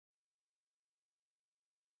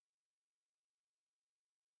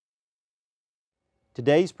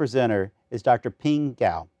Today's presenter is Dr. Ping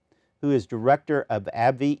Gao, who is director of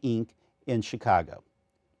AbbVie Inc. in Chicago.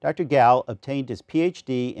 Dr. Gao obtained his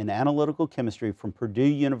PhD in analytical chemistry from Purdue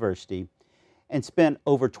University and spent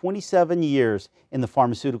over 27 years in the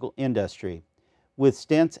pharmaceutical industry, with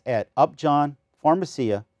stints at Upjohn,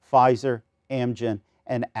 Pharmacia, Pfizer, Amgen,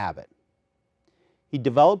 and Abbott. He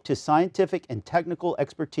developed his scientific and technical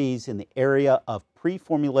expertise in the area of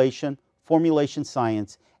pre-formulation, formulation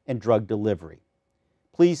science, and drug delivery.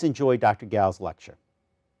 Please enjoy Dr. Gao's lecture.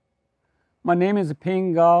 My name is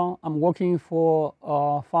Ping Gao. I'm working for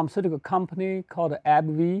a pharmaceutical company called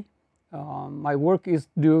AbbVie. My work is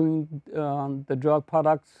doing the drug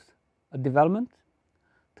products development.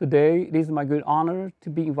 Today, it is my great honor to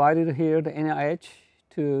be invited here to NIH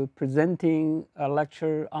to presenting a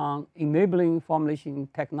lecture on enabling formulation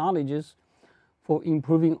technologies for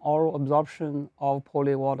improving oral absorption of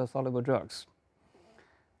poorly water-soluble drugs.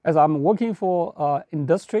 As I'm working for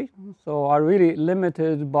industry, so I'm really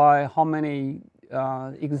limited by how many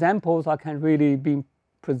examples I can really be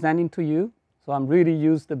presenting to you. So I'm really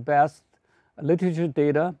use the best literature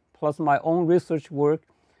data plus my own research work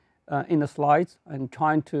in the slides and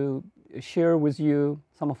trying to share with you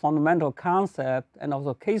some fundamental concepts and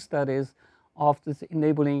also case studies of this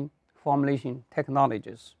enabling formulation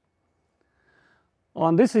technologies.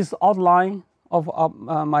 This is outline of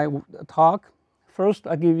my talk. First,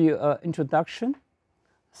 I give you an introduction.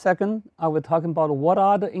 Second, I will talk about what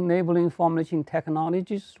are the enabling formulation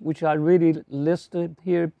technologies, which are really listed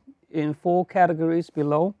here in 4 categories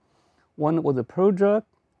below. One was a prodrug,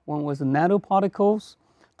 one was nanoparticles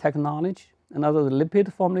technology, another the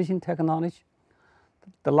lipid formulation technology.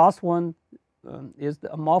 The last one is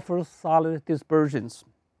the amorphous solid dispersions.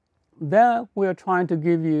 There, we are trying to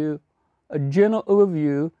give you a general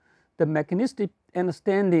overview, the mechanistic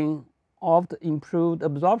understanding of the improved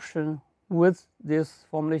absorption with these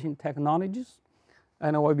formulation technologies,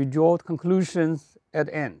 and I will be draw conclusions at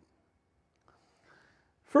the end.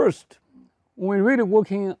 First, when we're really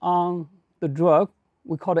working on the drug,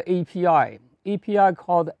 we call it API. API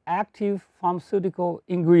called active pharmaceutical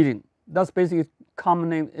ingredient. That's basically common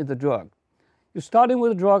name is the drug. You're starting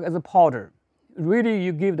with the drug as a powder. Really,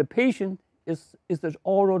 you give the patient is the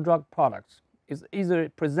oral drug products. It's either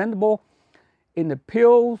presentable in the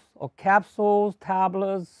pills or capsules,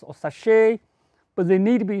 tablets, or sachet, but they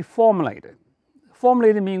need to be formulated.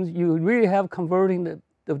 Formulated means you really have converting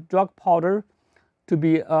the drug powder to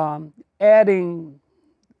be adding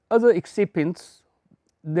other excipients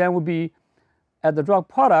that would be at the drug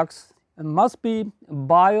products and must be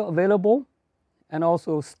bioavailable and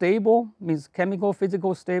also stable, means chemical,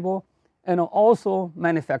 physical stable, and also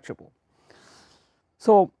manufacturable.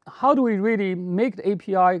 So how do we really make the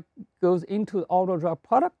API goes into the oral drug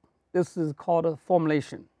product? This is called a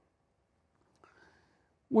formulation.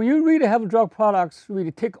 When you really have drug products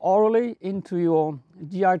really take orally into your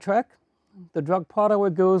GI tract, the drug product will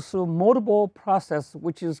go through multiple processes,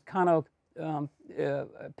 which is kind of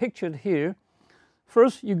pictured here.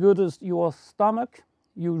 First, you go to your stomach.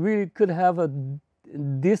 You really could have a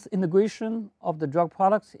disintegration of the drug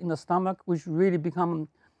products in the stomach, which really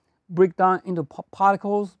break down into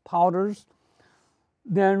particles, powders.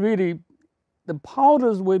 Then really, the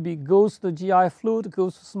powders will goes to the GI fluid,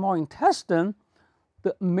 goes to small intestine.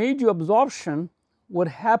 The major absorption would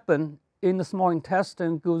happen in the small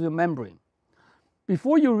intestine, goes to the membrane.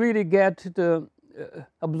 Before you really get to the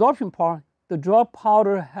absorption part, the drug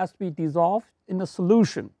powder has to be dissolved in the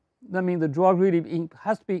solution. That means the drug really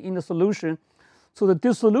has to be in the solution. So the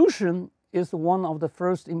dissolution is one of the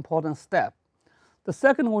first important steps. The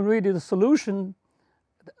second one, really, the solution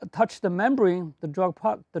touch the membrane, the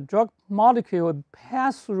drug molecule will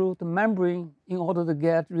pass through the membrane in order to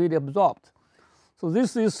get really absorbed. So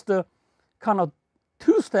this is the kind of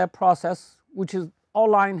 2-step process, which is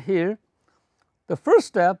outlined here. The first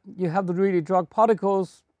step, you have the really drug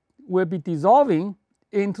particles will be dissolving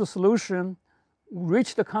into solution,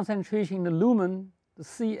 reach the concentration in the lumen. The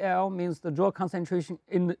Cl means the drug concentration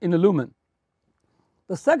in the lumen.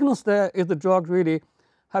 The second step is the drug really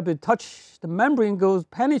have to touch the membrane, goes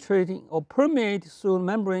penetrating or permeate through the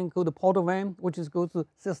membrane, go to portal vein, which is goes to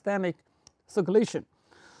systemic circulation.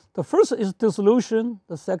 The first is dissolution,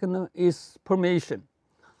 the second is permeation.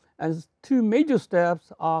 And 2 major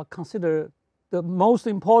steps are considered the most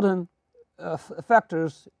important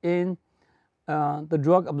factors in the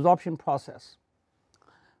drug absorption process.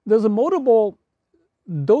 There's a multiple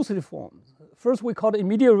dosage forms. First, we call it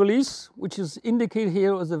immediate release, which is indicated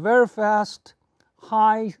here as a very fast,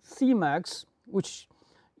 high Cmax, which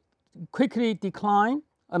quickly decline.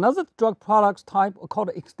 Another drug products type are called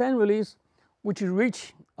extended release, which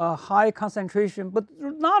reach a high concentration, but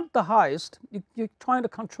not the highest. You're trying to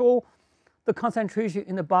control the concentration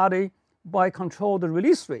in the body by control the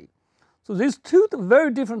release rate. So these two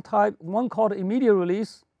very different types, one called immediate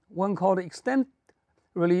release, one called extended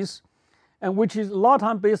release, and which is a lot of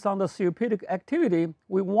times based on the therapeutic activity.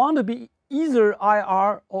 We want to be either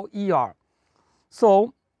IR or ER.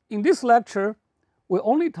 So in this lecture, we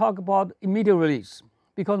only talk about immediate release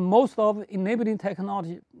because most of enabling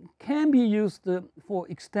technology can be used for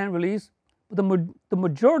extended release. But the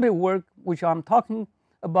majority of work which I'm talking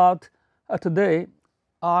about today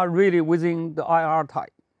are really within the IR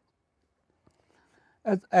type.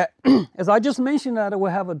 As I just mentioned, that we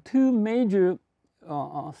have two major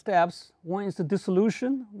steps. One is the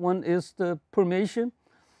dissolution, one is the permeation.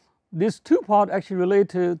 These two parts actually relate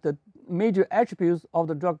to the major attributes of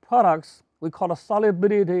the drug products. We call it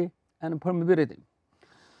solubility and permeability.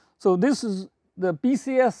 So this is the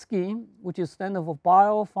BCS scheme, which is standard for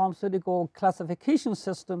Biopharmaceutical Classification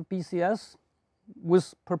System, BCS,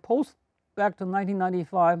 was proposed back to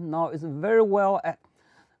 1995. Now it's very well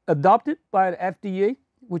adopted by the FDA,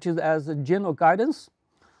 which is as a general guidance.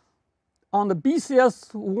 On the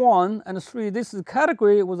BCS 1 and 3, this is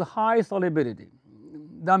category with a high solubility.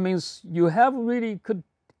 That means you have really could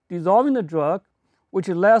dissolve in the drug, which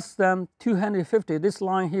is less than 250. This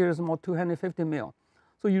line here is more 250 ml.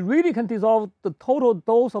 So you really can dissolve the total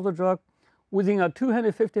dose of the drug within a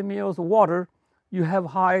 250 ml of water. You have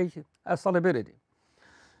high solubility.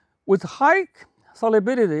 With high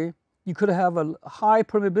solubility, you could have a high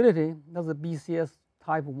permeability, that's a BCS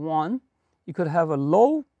type 1. You could have a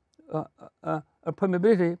low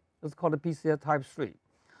permeability, that's called a BCS type 3.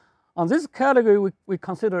 On this category, we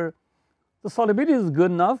consider the solubility is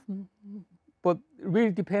good enough, but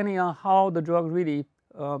really depending on how the drug really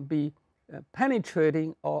be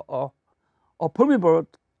penetrating or permeable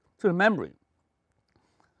to the membrane.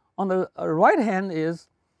 On the right hand is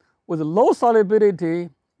with low solubility,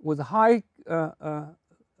 with high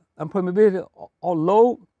permeability or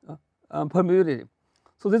low permeability.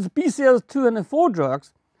 So this BCS 2 and 4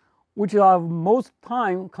 drugs, which are most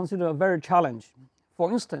time considered a very challenge. For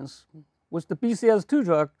instance, with the BCS 2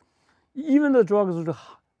 drug, even the drug is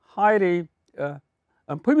highly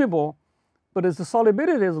permeable, but its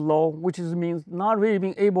solubility is low, which means not really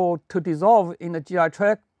being able to dissolve in the GI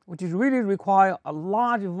tract, which is really require a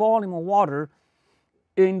large volume of water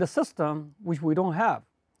in the system, which we don't have.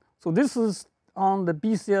 So this is on the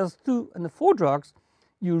BCS 2 and the 4 drugs.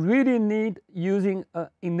 You really need using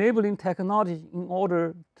enabling technology in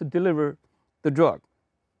order to deliver the drug.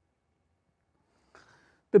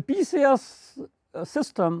 The BCS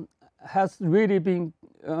system has really been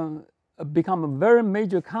become a very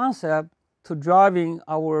major concept to driving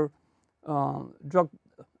our drug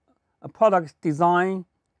product design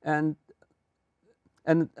and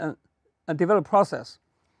develop process.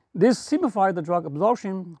 This simplifies the drug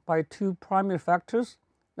absorption by two primary factors.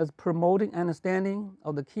 That's promoting understanding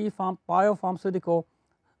of the key biopharmaceutical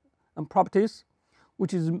properties,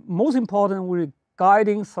 which is most important with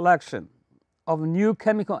guiding selection of new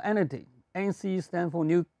chemical entity. NC stands for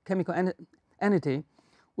new chemical entity,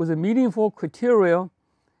 with a meaningful criteria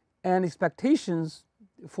and expectations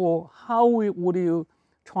for how would you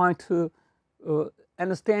try to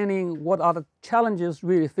understanding what are the challenges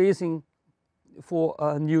really facing for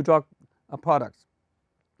new drug products.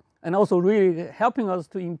 And also really helping us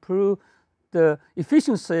to improve the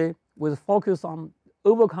efficiency with focus on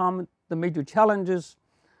overcome the major challenges.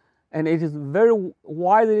 And it is very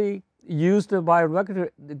widely used by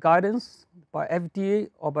regulatory guidance, by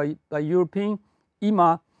FDA or by European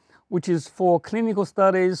EMA, which is for clinical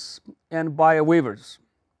studies and by waivers.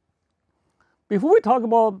 Before we talk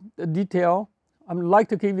about the detail, I would like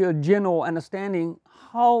to give you a general understanding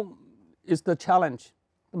how is the challenge.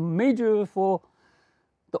 The major for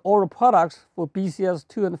the oral products for BCS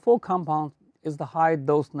 2 and 4 compounds is the high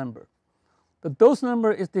dose number. The dose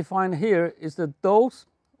number is defined here is the dose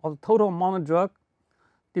of the total amount of drug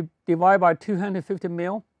divided by 250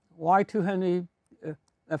 ml. Why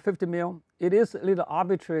 250 ml? It is a little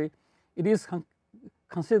arbitrary. It is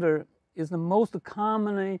considered is the most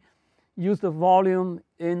commonly used volume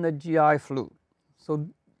in the GI fluid. So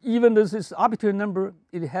even though this is arbitrary number,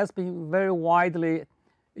 it has been very widely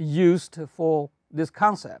used for this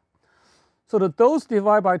concept. So the dose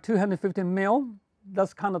divided by 250 ml,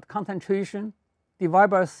 that's kind of concentration, divided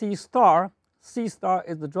by C star. C star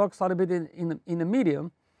is the drug solubility in the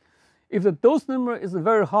medium. If the dose number is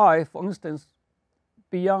very high, for instance,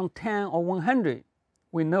 beyond 10 or 100,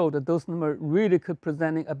 we know that dose number really could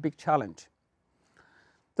present a big challenge.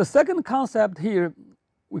 The second concept here,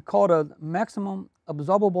 we call the maximum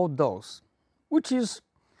absorbable dose, which is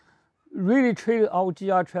really treat our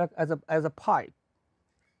GI tract as a pipe.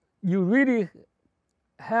 You really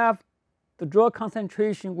have the drug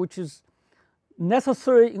concentration which is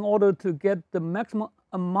necessary in order to get the maximum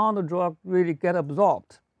amount of drug really get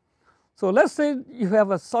absorbed. So let's say you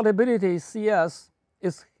have a solubility CS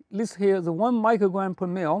is listed here as 1 microgram per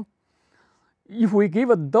ml. If we give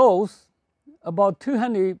a dose about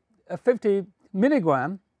 250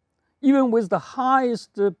 milligram, even with the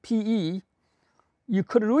highest PE, you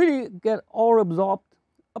could really get all absorbed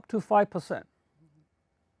up to 5%.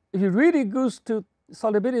 If it really goes to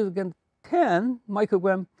solubility again 10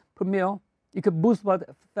 microgram per ml, you could boost by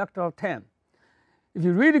the factor of 10. If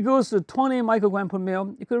it really goes to 20 microgram per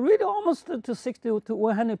ml, you could really almost to 60 to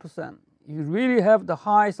 100%. You really have the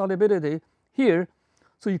high solubility here,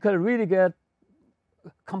 so you can really get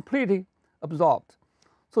completely absorbed.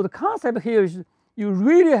 So the concept here is you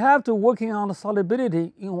really have to working on the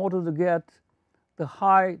solubility in order to get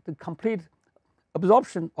the complete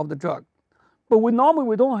absorption of the drug. But normally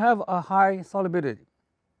we don't have a high solubility.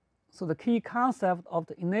 So the key concept of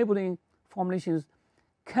the enabling formulation is,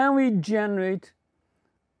 can we generate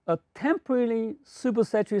a temporarily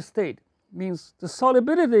supersaturated state? Means the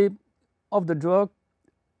solubility of the drug,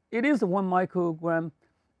 it is 1 microgram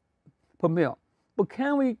per ml. But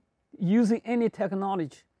can we, using any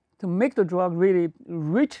technology, to make the drug really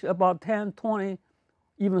reach about 10, 20,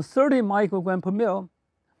 even 30 microgram per ml,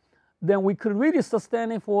 then we could really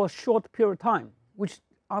sustain it for a short period of time, which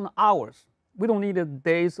on hours. We don't need it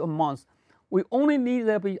days or months. We only need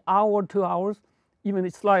that be hour, 2 hours, even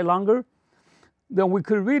slightly longer. Then we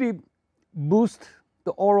could really boost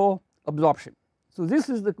the oral absorption. So this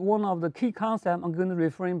is one of the key concepts I'm going to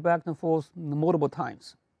refer back and forth multiple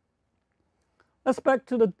times. Let's back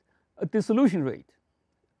to the dissolution rate.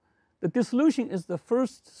 The dissolution is the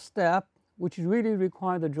first step which really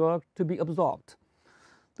requires the drug to be absorbed.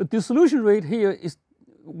 The dissolution rate here is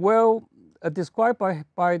well described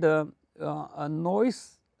by the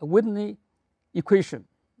Noyce-Whitney equation.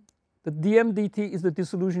 The dm/dt is the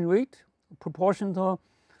dissolution rate, proportional.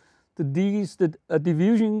 The d is the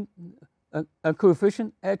diffusion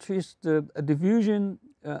coefficient, h is the diffusion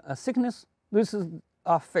thickness. This is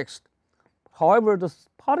fixed. However, the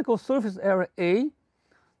particle surface area A,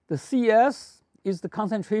 the CS is the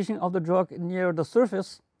concentration of the drug near the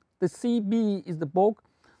surface. The CB is the bulk.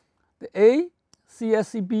 The A,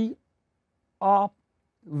 CS, CB are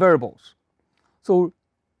variables. So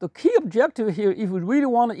the key objective here, if we really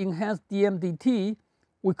want to enhance dm/dt,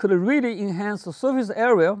 we could really enhance the surface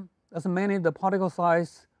area. That's mainly the particle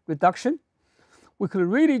size reduction. We could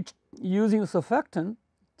really, using surfactant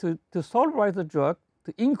to solubilize the drug,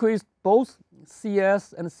 to increase both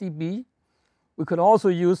CS and CB. We could also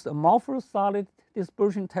use amorphous solid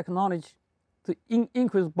dispersion technology to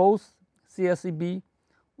increase both CS, CB.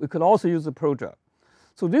 We could also use the prodrug.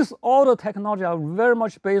 So this all the technology are very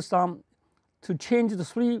much based on to change the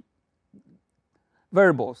 3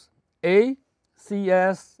 variables, A,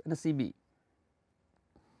 CS, and CB.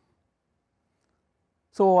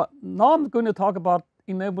 So now I'm going to talk about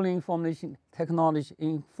enabling formulation technology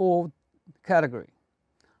in 4 categories.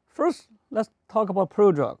 First, let's talk about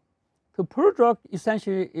prodrug. So prodrug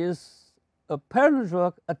essentially is a parent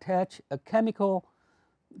drug attach a chemical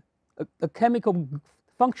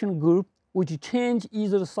function group which change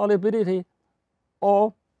either the solubility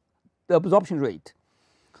or the absorption rate.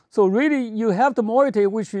 So really you have the moiety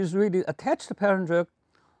which is really attached to parent drug,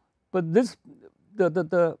 but this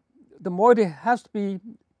the moiety has to be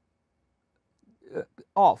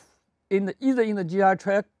off either in the GI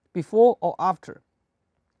tract before or after.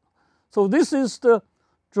 So this is the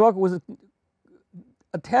drug with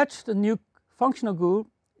attached new functional group,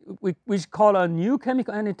 which call a new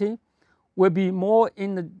chemical entity, will be more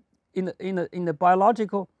in the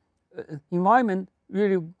biological environment,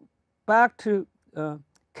 really back to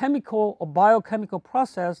chemical or biochemical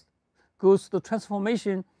process, goes to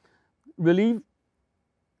transformation, relieve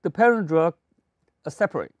the parent drug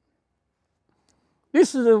separate.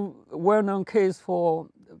 This is a well-known case for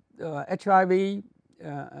HIV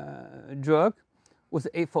drug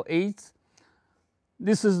for AIDS.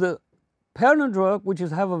 This is the parent drug which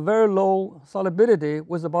have a very low solubility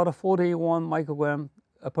with about a 41 microgram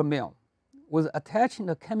per ml. Was attaching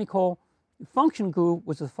a chemical function group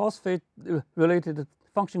with a phosphate related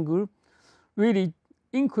function group, really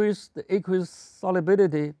increase the aqueous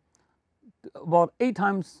solubility about 8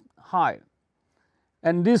 times higher.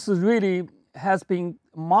 And this is really has been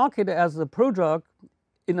marketed as a prodrug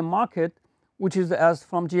in the market, which is as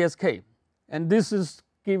from GSK. And this is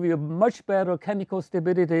give you a much better chemical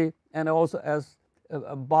stability and also as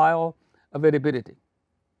a bioavailability.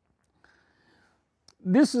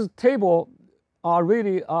 this is table are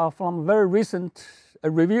really from very recent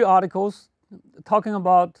review articles talking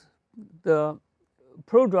about the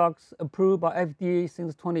prodrugs approved by FDA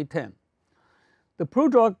since 2010. The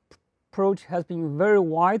prodrug approach has been very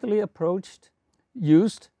widely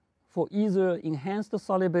used for either enhanced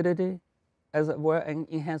solubility as well as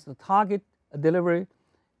enhance the target delivery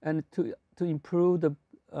and to improve the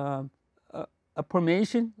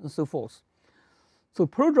formulation and so forth. So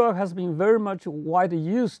prodrug has been very much widely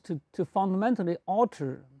used to fundamentally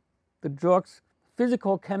alter the drug's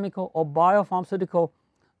physical, chemical, or biopharmaceutical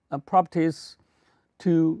properties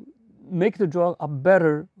to make the drug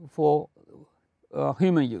better for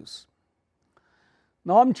human use.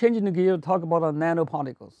 Now I'm changing the gear to talk about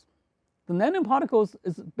nanoparticles. The nanoparticles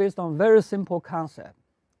is based on a very simple concept.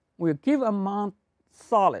 When you give amount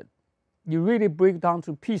solid, you really break down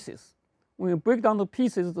to pieces. When you break down to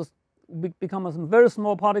pieces, they become very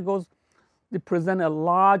small particles. They present a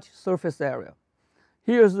large surface area.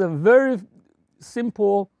 Here's a very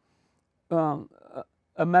simple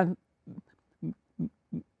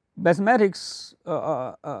mathematics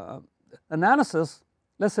analysis.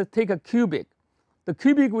 Let's say take a cubic. The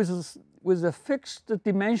cubic with the fixed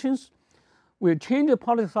dimensions, we change the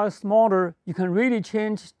particle size smaller, you can really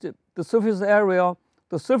change the surface area.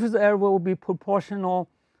 The surface area will be proportional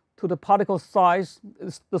to the particle size.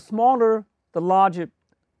 The smaller, the larger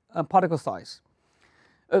particle size.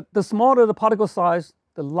 The smaller the particle size,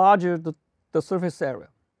 the larger the surface area.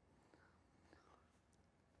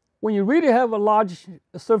 When you really have a large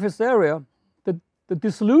surface area, the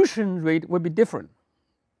dissolution rate will be different.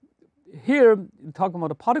 Here, we're talking about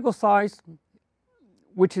the particle size,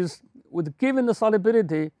 which is given the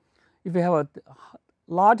solubility. If you have a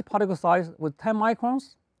large particle size with 10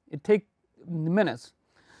 microns, it takes minutes.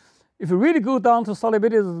 If you really go down to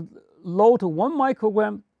solubility low to 1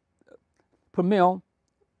 microgram per mil,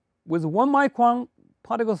 with 1 micron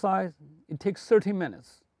particle size, it takes 30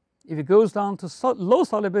 minutes. If it goes down to low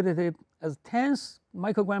solubility as 10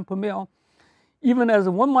 microgram per mil, even as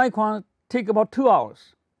 1 micron, take about 2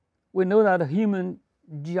 hours. We know that the human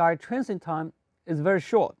GI transit time is very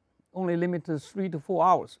short, only limited to 3 to 4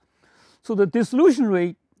 hours. So the dissolution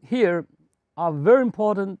rate here are very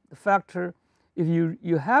important factor. If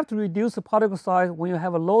you have to reduce the particle size when you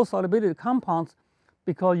have a low solubility compounds,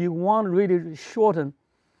 because you want to really shorten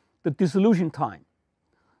the dissolution time.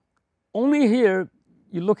 Only here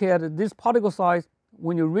you look at this particle size.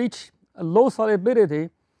 When you reach a low solubility,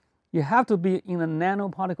 you have to be in a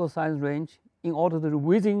nanoparticle size range in order to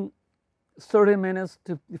within 30 minutes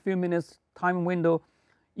to a few minutes time window,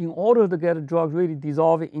 in order to get a drug really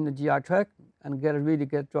dissolved in the GI tract and really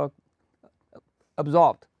get drug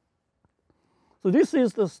absorbed. So this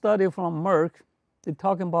is the study from Merck. They're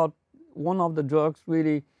talking about one of the drugs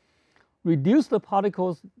really reduce the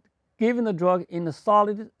particles given the drug in a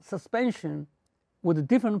solid suspension with a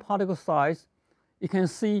different particle size. You can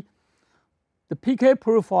see the PK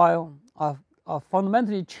profile are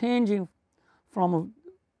fundamentally changing from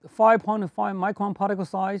 5.5 micron particle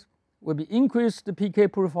size, will be increased the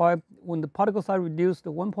PK profile when the particle size reduced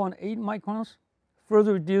to 1.8 microns,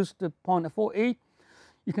 further reduced to 0.48.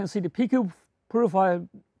 You can see the PK profile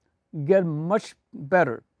get much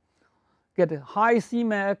better, get a high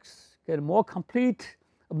Cmax, get more complete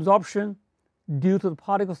absorption due to the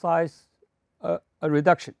particle size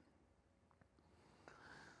reduction.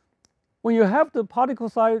 When you have the particle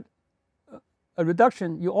size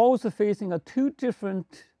reduction, you're also facing two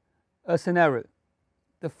different scenarios.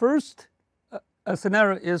 The first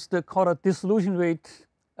scenario is called a dissolution rate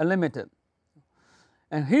limited.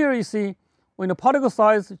 And here you see when the particle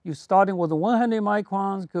size, you're starting with 100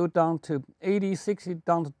 microns, go down to 80, 60,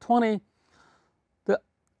 down to 20.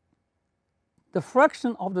 The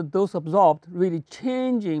fraction of the dose absorbed really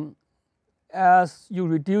changing as you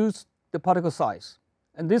reduce the particle size.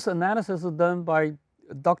 And this analysis is done by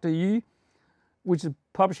Dr. Yu, which is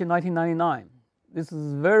published in 1999. This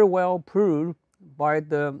is very well proved by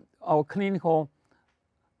our clinical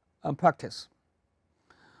practice.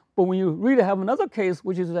 But when you really have another case,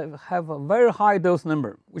 which is have a very high dose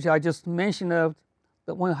number, which I just mentioned, that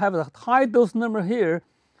when you have a high dose number here,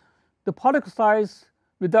 the particle size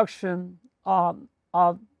reduction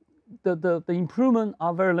the improvement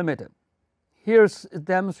are very limited. Here's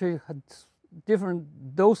demonstrated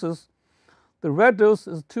different doses. The red dose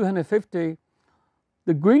is 250.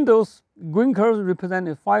 The green dose, green curves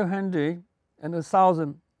represented 500 and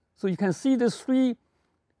 1,000. So you can see these three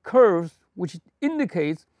curves, which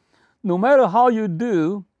indicates no matter how you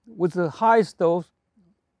do with the highest dose,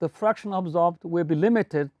 the fraction absorbed will be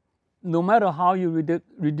limited no matter how you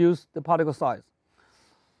reduce the particle size.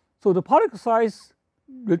 So the particle size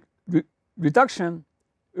reduction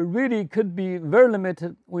really could be very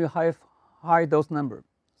limited when you have high dose number.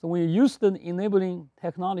 So when you use the enabling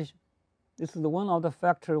technology, this is one of the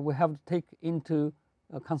factors we have to take into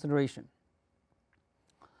consideration.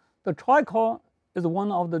 The Tricol is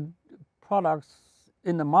one of the products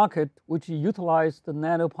in the market which utilize the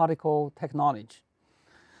nanoparticle technology.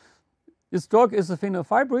 This drug is a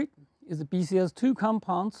phenylfibrate, it's a BCS2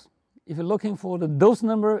 compounds. If you're looking for the dose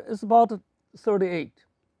number, it's about 38,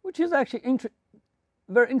 which is actually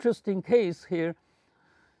very interesting case here.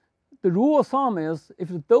 The rule of thumb is if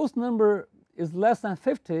the dose number is less than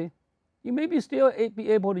 50, you may still be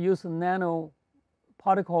able to use a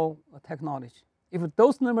nanoparticle technology. If the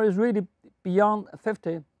dose number is really beyond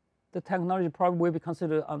 50, the technology probably will be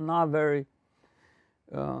considered not very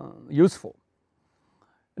useful.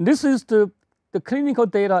 And this is the clinical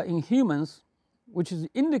data in humans, which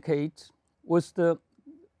indicates with the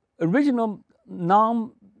original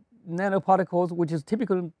non-nanoparticles, which is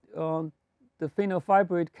typical the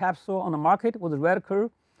phenylfibrate capsule on the market with the red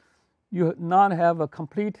curve. You not have a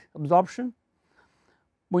complete absorption.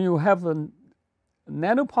 When you have the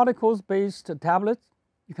nanoparticles-based tablets,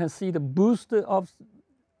 you can see the boost of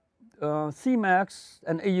Cmax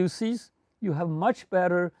and AUCs. You have much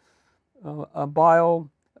better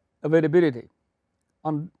bioavailability.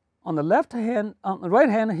 On the left hand, on the right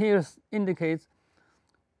hand here indicates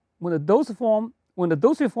when the dosage form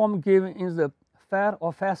given in the fat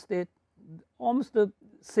or fat state, almost the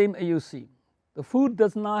same AUC. The food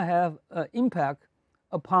does not have an impact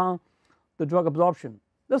upon the drug absorption.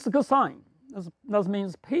 That's a good sign. That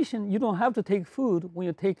means patient, you don't have to take food when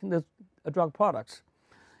you're taking the drug products.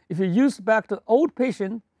 If you use back the old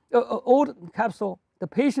old capsule, the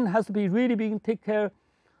patient has to be really being taking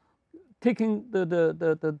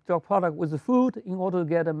the drug product with the food in order to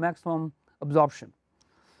get a maximum absorption.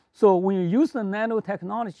 So when you use the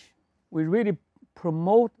nanotechnology, we really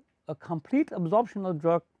promote a complete absorption of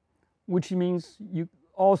drug, which means you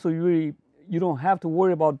don't have to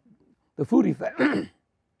worry about the food effect.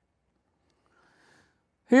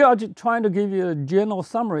 Here I'm just trying to give you a general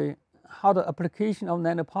summary how the application of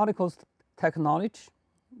nanoparticles technology,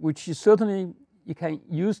 which is certainly you can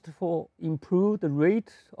use for improve the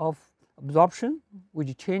rate of absorption,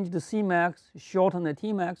 which change the Cmax, shorten the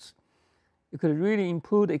Tmax. You could really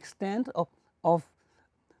improve the extent of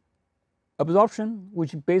absorption,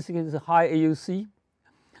 which basically is a high AUC.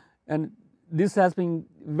 And this has been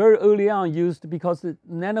very early on used because the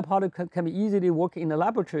nanoparticle can be easily work in the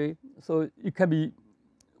laboratory, so it can be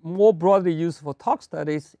more broadly used for tox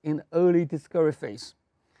studies in early discovery phase.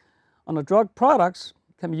 On the drug products,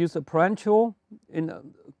 can be used as parenteral in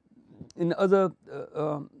other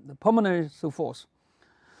pulmonary so forth.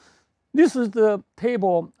 This is the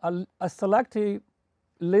table. I selected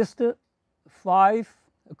listed 5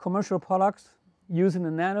 commercial products using the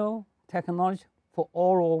nanotechnology for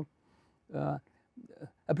oral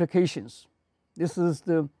applications. This is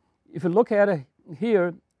if you look at it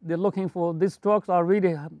here, they're looking for these drugs are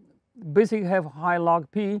really basically have high log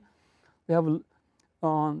P. They have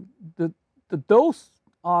the dose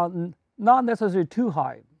are not necessarily too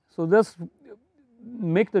high. So this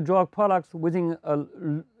make the drug products within a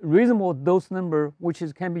reasonable dose number, which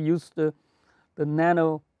can be used the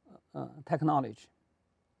nano technology.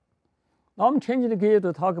 Now I'm changing the gear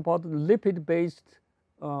to talk about the lipid-based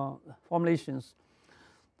formulations.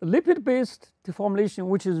 The lipid-based formulation,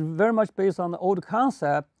 which is very much based on the old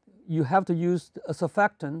concept, you have to use a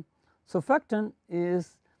surfactant. Surfactant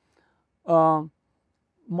is a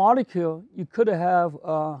molecule. You could have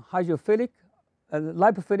hydrophilic,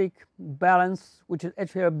 lipophilic balance, which is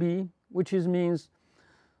HLB, which means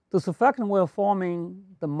the surfactant will forming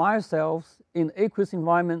the micelles in aqueous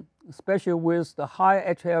environment, especially with the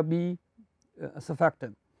high HLB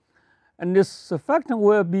surfactant. And this surfactant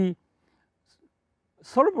will be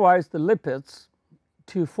solubilize the lipids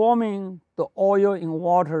to forming the oil in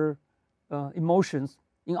water emulsions.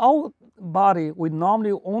 In our body, we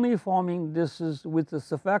normally only forming this is with the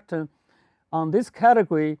surfactant on this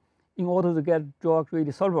category in order to get drug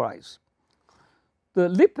really solubilized. The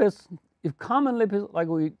lipids, if common lipids like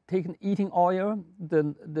we take eating oil,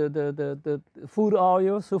 the food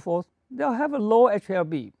oil, so forth, they'll have a low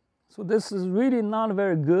HLB. So this is really not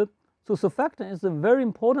very good. So surfactant is a very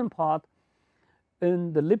important part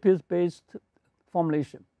in the lipids-based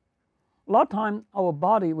formulation. A lot of time, our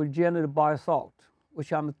body will generate biosalt,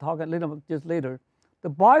 which I'm talking a little bit just later. The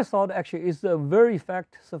biosalt actually is a very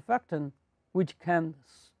effective surfactant which can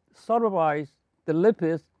solubilize the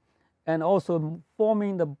lipids and also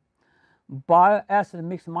forming the bioacid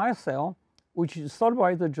mixed micelle, which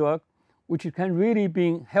solubilize the drug, which can really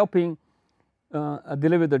be helping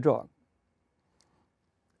deliver the drug.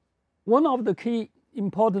 One of the key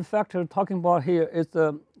important factors talking about here is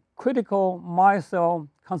the critical micelle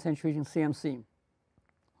concentration, CMC.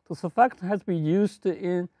 The surfactant has been used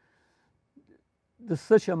in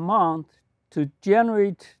such amount to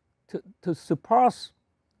generate, to surpass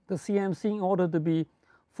the CMC in order to be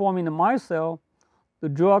forming the micelle. The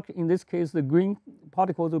drug, in this case, the green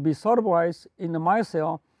particles will be solubilized in the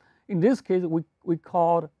micelle. In this case, we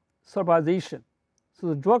call solubilization. So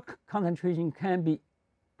the drug concentration can be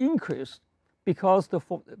increased because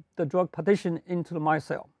the drug partition into the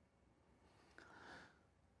micelle.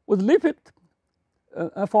 With lipid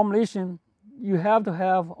formulation, you have to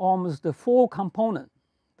have almost the four components.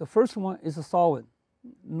 The first one is a solvent.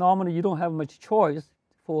 Normally, you don't have much choice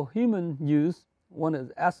for human use. One is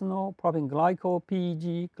ethanol, propylene glycol,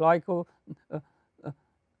 PEG, glycol,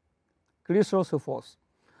 glycerol, so forth.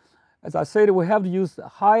 As I said, we have to use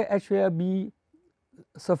high HALB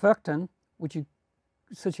surfactant,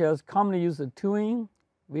 such as commonly used taurine,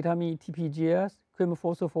 vitamin TPGS,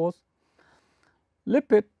 chromophore, so forth.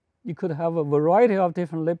 Lipid, you could have a variety of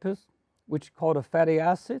different lipids, which is called a fatty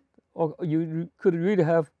acid, or you could really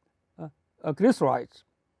have glycerides,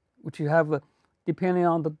 which you have, depending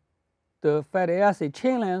on the fatty acid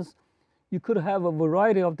chain length, you could have a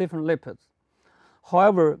variety of different lipids.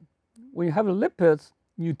 However, when you have lipids,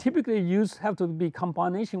 you typically have to be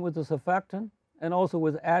combination with the surfactant and also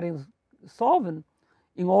with adding solvent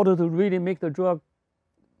in order to really make the drug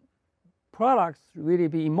products really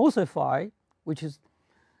be emulsified, which is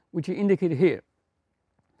indicated here.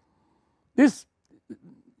 This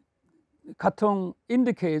cartoon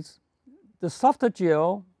indicates the softer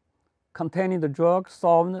gel containing the drug,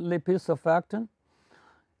 solvent, lipid, surfactant,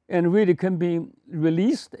 and really can be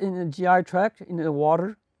released in the GI tract in the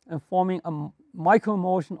water and forming a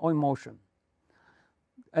microemulsion or emulsion.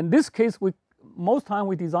 In this case, most time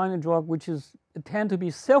we design a drug which tend to be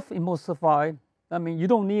self-emulsified. I mean, you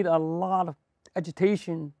don't need a lot of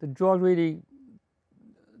agitation. The drug really,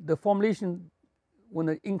 the formulation, when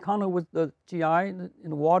it encounter with the GI in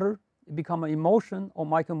the water, it becomes an emulsion or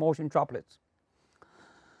microemulsion droplets.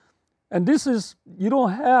 And this is, you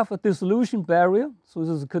don't have a dissolution barrier, so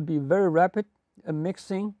this could be very rapid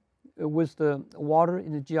mixing with the water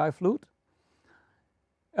in the GI fluid.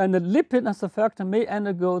 And the lipid and surfactant may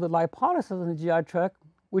undergo the lipolysis in the GI tract,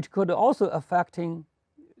 which could also affecting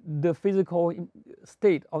the physical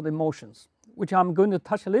state of the emulsions, which I'm going to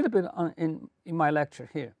touch a little bit on in my lecture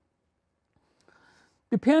here.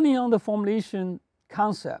 Depending on the formulation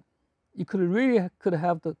concept, you could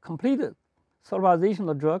have the completed solubilization of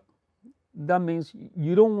the drug. That means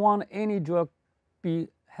you don't want any drug be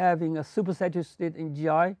having a supersaturated state in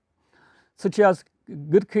GI, such as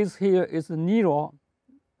good case here is the Nero.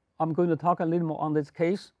 I'm going to talk a little more on this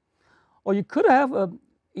case. Or you could have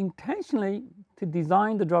intentionally to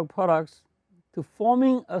design the drug products to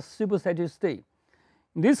forming a supersaturated state.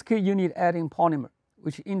 In this case, you need adding polymer,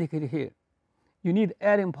 which is indicated here. You need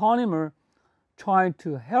adding polymer trying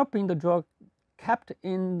to helping the drug kept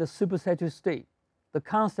in the supersaturated state. The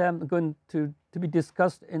concept is going to be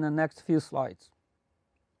discussed in the next few slides.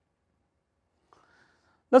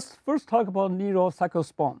 Let's first talk about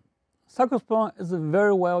cyclosporin. Cyclosporin is a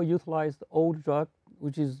very well utilized old drug,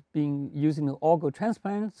 which is being used in the organ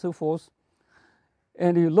transplant, so forth.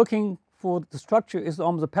 And you're looking for the structure is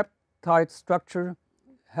almost a peptide structure,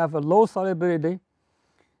 have a low solubility.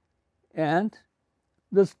 And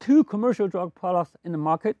there's two commercial drug products in the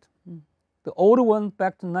market. The older one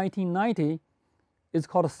back to 1990 is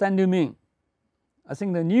called Sandomin. I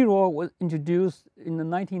think the Nero was introduced in the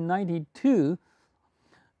 1992,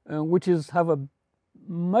 which have a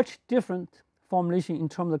much different formulation in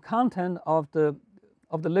terms of the content of the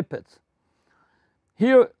lipids.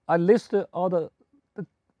 Here I listed all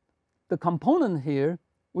the component here,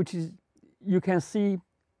 which is you can see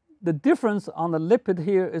the difference on the lipid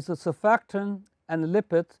here is the surfactant and the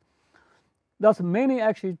lipids. That's mainly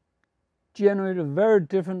actually generate a very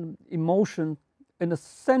different emulsion. In the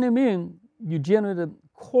Sandomin, you generate a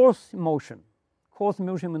coarse emulsion. Coarse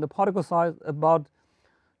emulsion in the particle size about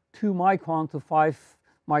 2 microns to 5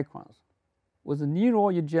 microns. With the Nero,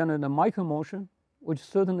 you generate a microemulsion, which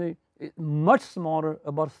certainly is much smaller,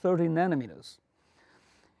 about 30 nanometers.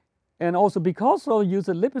 And also because of use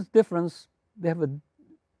the lipid difference, they have a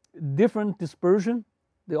different dispersion.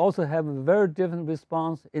 They also have a very different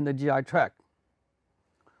response in the GI tract.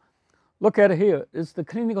 Look at it here. It's the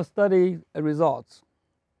clinical study results.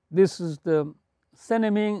 This is the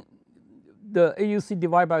Sandomin, the AUC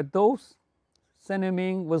divided by dose.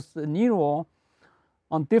 Sandomin was the Nero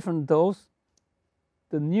on different dose.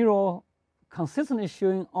 The Nero consistently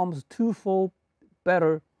showing almost 2-fold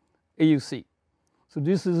better AUC. So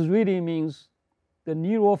this is really means the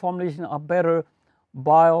newer formulations are better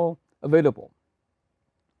bioavailable.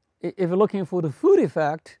 If you're looking for the food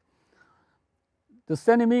effect, the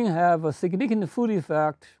Saniming have a significant food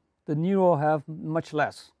effect, the neuro have much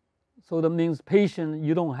less. So that means patient,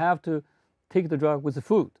 you don't have to take the drug with the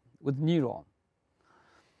food, with neuro.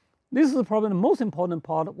 This is probably the most important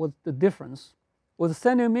part was the difference. With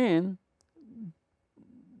Saniming,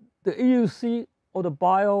 the AUC or the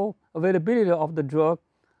bioavailability of the drug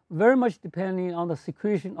very much depending on the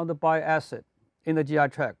secretion of the bile acid in the GI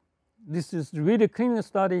tract. This is really clinical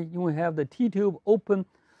study. You will have the T-tube open,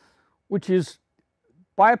 which is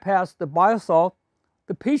bypass the bile salt.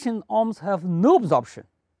 The patient almost have no absorption.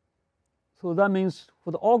 So that means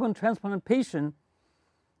for the organ transplant patient,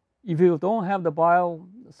 if you don't have the bile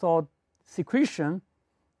salt secretion,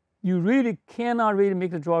 you really cannot really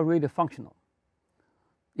make the drug really functional.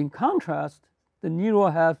 In contrast, the neuro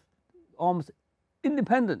have almost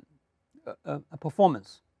independent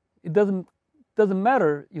performance. It doesn't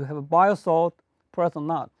matter you have a bile salt present or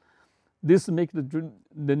not. This makes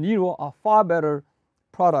the neuro are far better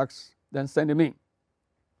products than Saniming.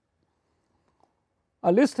 I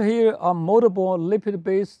list here are multiple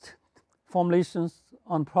lipid-based formulations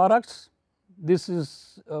on products. This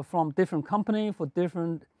is from different company for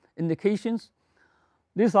different indications.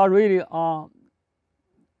 These are really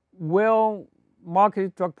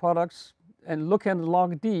well-marketed drug products, and look at the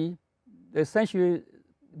log D, essentially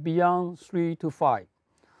beyond 3 to 5.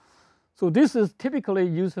 So this is typically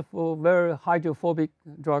used for very hydrophobic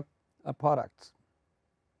drug products.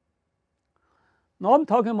 Now I'm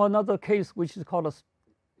talking about another case which is called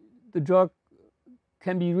the drug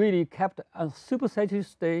can be really kept at a supersaturated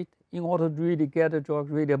state in order to really get the drug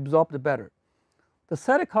really absorbed better. The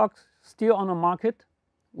Celecox still on the market,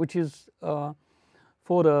 which is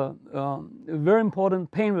for the very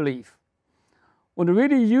important pain relief. When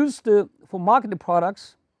really used for marketed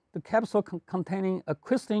products, the capsule containing a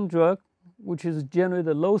crystalline drug, which is generally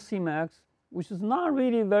the low Cmax, which is not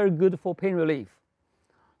really very good for pain relief.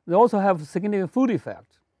 They also have significant food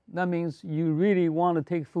effect. That means you really want to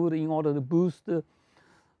take food in order to boost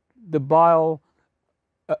the bile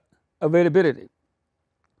availability.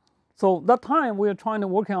 So that time we are trying to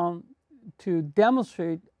work on to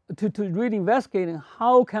demonstrate, to really investigate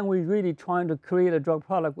how can we really try to create a drug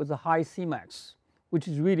product with a high Cmax, which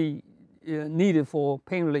is really needed for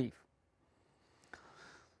pain relief.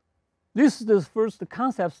 This is the first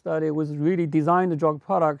concept study was really designed the drug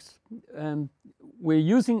products, and we're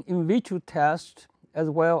using in vitro tests as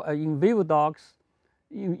well as in vivo dogs,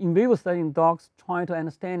 in vivo study in dogs, trying to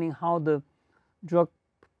understanding how the drug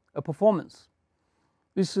performance.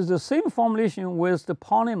 This is the same formulation with the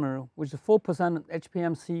polymer, which is 4%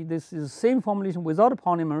 HPMC. This is the same formulation without a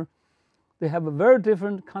polymer. They have a very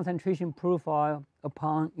different concentration profile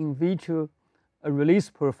upon in vitro release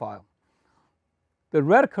profile. The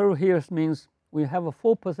red curve here means we have a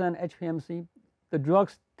 4% HPMC. The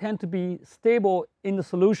drugs tend to be stable in the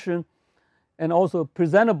solution and also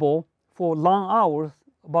presentable for long hours,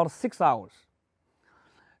 about 6 hours.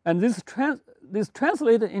 And this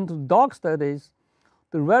translated into dog studies.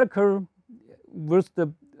 The red curve versus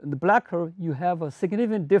the black curve, you have a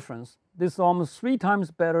significant difference. This is almost 3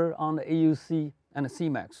 times better on the AUC and the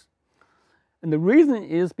Cmax. And the reason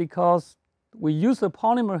is because we use a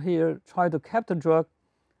polymer here, try to capture drug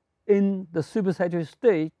in the supersaturated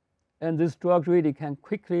state, and this drug really can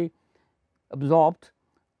quickly absorb.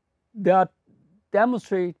 That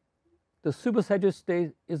demonstrate the supersaturated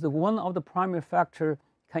state is one of the primary factors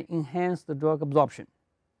can enhance the drug absorption.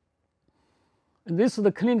 And this is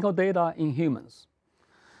the clinical data in humans.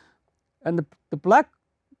 And the black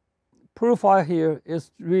profile here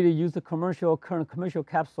is really use the current commercial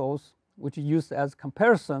capsules, which is used as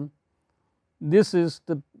comparison. This is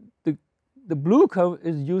the blue curve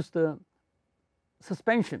is used the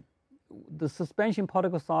suspension. The suspension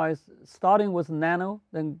particle size starting with nano,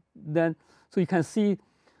 then so you can see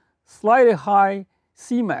slightly high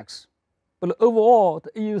Cmax, but overall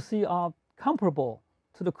the AUC are comparable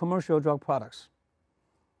to the commercial drug products.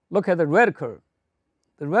 Look at the red curve.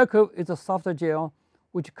 The red curve is a softer gel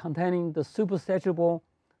which containing the supersaturated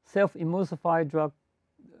self-emulsified drug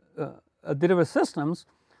delivery systems,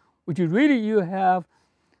 which really you have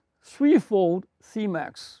 3-fold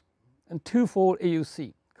Cmax and 2-fold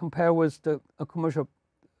AUC compared with the commercial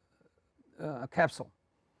capsule.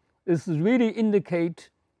 This really indicate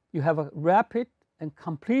you have a rapid and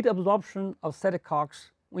complete absorption of Celecox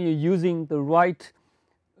when you're using the right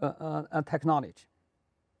technology.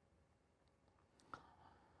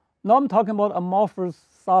 Now I'm talking about amorphous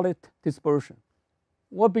solid dispersion.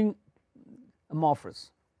 What been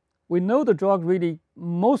amorphous. We know the drug really,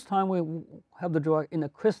 most time we have the drug in a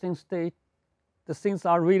crystalline state. The things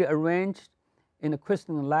are really arranged in a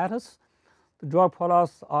crystalline lattice. The drug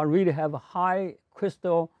products are really have a high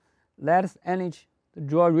crystal lattice energy. The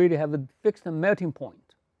drug really have a fixed melting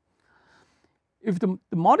point. If the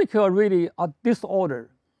molecules really are disordered,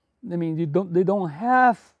 I mean they don't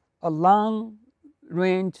have a long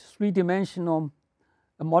range three-dimensional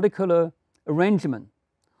molecular arrangement.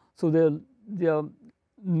 So there are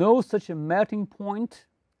no such a melting point,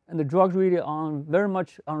 and the drugs really are very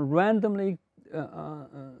much randomly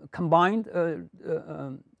combined,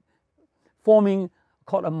 forming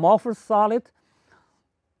called amorphous solid.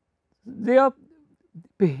 They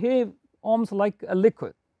behave almost like a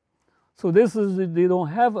liquid. So they don't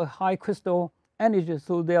have a high crystal energy,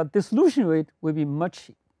 so their dissolution rate will be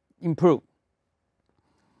much improved.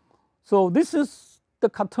 So this is the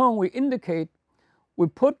cartoon we indicate. We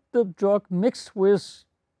put the drug mixed with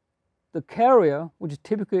the carrier, which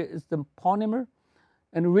typically is the polymer,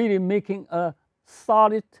 and really making a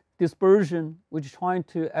solid dispersion, which is trying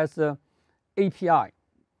to as a API.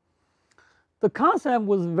 The concept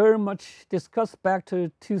was very much discussed back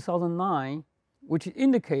to 2009, which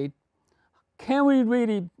indicate, can we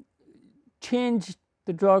really change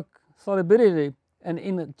the drug solubility and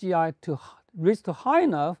in the GI to reach to high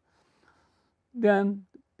enough? Then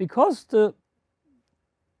because of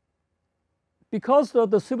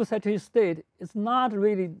the supersaturated state, it's not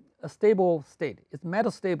really a stable state, it's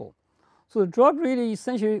metastable. So the drug really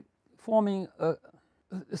essentially forming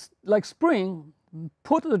like spring,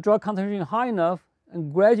 put the drug concentration high enough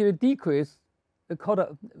and gradually decrease. It's called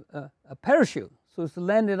a parachute, so it's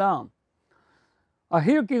landed on. I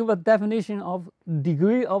here give a definition of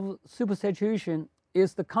degree of supersaturation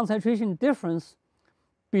is the concentration difference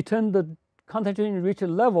between the concentration reached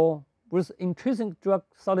level with intrinsic drug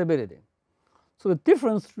solubility. So the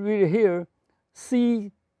difference really here,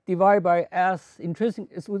 C divided by S intrinsic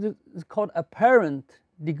is called apparent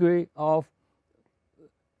degree of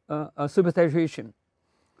supersaturation.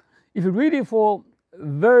 If you read it for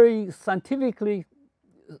very scientifically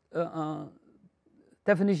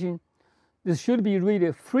definition, this should be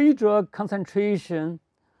really free drug concentration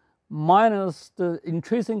minus the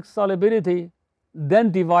intrinsic solubility,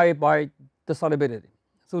 then divided by the solubility.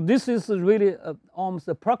 So this is really almost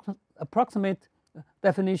approximate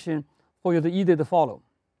definition for you to easy to follow.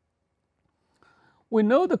 We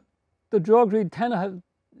know that the drug really tend to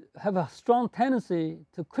have a strong tendency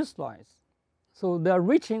to crystallize. So they are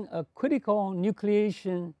reaching a critical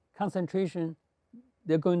nucleation concentration.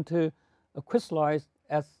 They're going to crystallize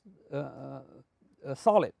as a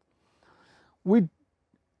solid. It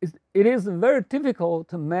is very difficult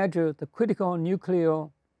to measure the critical nuclear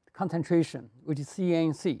concentration, which is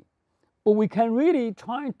CNC. But we can really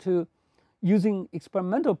try to, using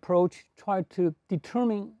experimental approach, try to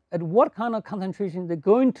determine at what kind of concentration they're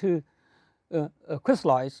going to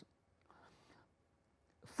crystallize.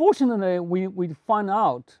 Fortunately, we find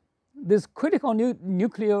out this critical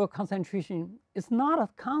nuclear concentration is not a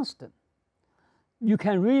constant. You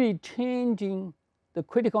can really changing the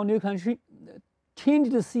critical nuclear, change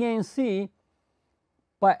the CNC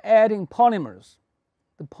by adding polymers.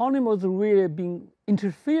 The polymers really being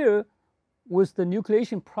interfere with the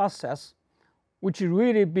nucleation process, which is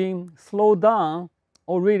really being slowed down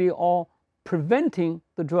or preventing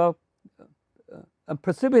the drug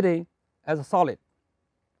precipitate as a solid.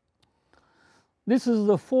 This is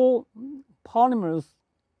the 4 polymers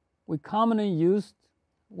we commonly used.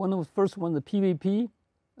 One of the first one, the PVP,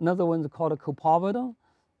 another one is called a copovidone.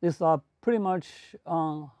 These are pretty much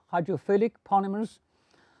hydrophilic polymers.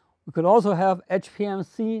 We could also have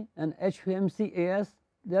HPMC and HPMCAS.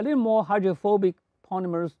 They're a little more hydrophobic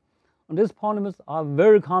polymers, and these polymers are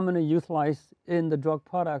very commonly utilized in the drug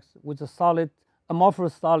products with a solid,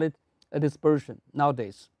 amorphous solid dispersion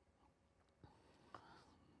nowadays.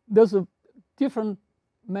 There's a different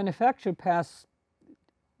manufacture paths.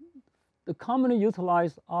 The commonly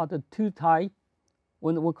utilized are the 2 types.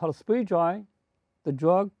 One we call spray dry, the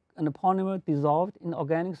drug and the polymer dissolved in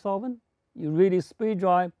organic solvent. You really spray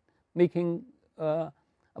dry, making a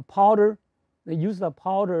powder. They use the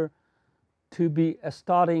powder to be a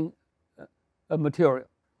starting material.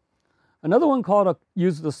 Another one called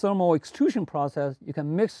use the thermal extrusion process. You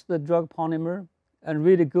can mix the drug polymer and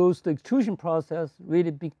really goes to extrusion process,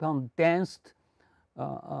 really become dense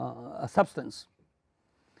substance.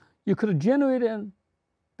 You could generate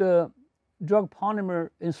the drug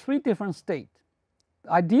polymer in 3 different states.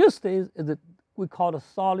 The ideal state is that we call a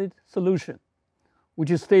solid solution,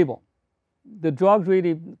 which is stable. The drug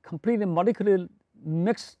really completely molecularly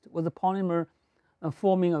mixed with the polymer and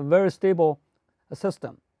forming a very stable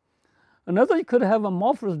system. Another, you could have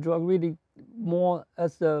amorphous drug really more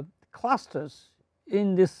as the clusters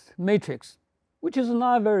in this matrix, which is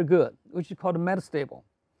not very good, which is called metastable.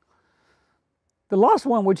 The last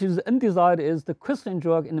one, which is undesired, is the crystalline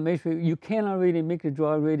drug in the matrix. You cannot really make the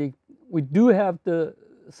drug really. We do have the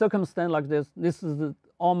circumstance like this. This is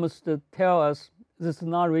almost to tell us this is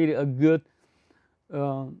not really a good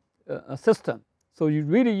system. So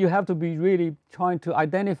you have to be really trying to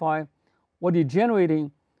identify what you're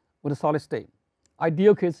generating with a solid state.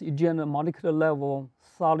 Ideal case, you generate a molecular level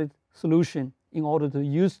solid solution in order to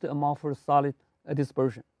use the amorphous solid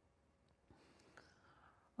dispersion.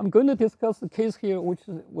 I'm going to discuss the case here, which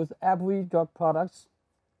is with AbbVie drug products.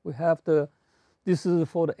 We have this is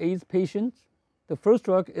for the AIDS patients. The first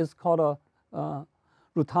drug is called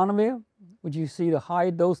ritonavir, which you see the high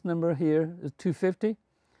dose number here is 250.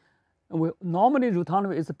 And normally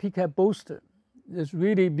ritonavir is a PCAB booster. It's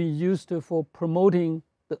really be used for promoting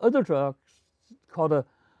the other drugs called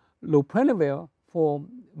lopinavir for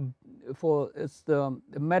its the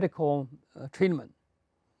medical treatment.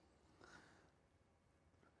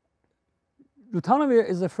 Ritonavir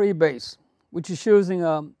is a free base, which is using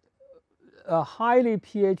a highly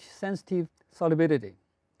pH sensitive solubility.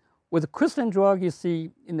 With a crystalline drug, you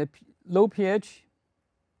see in the low pH,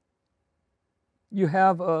 you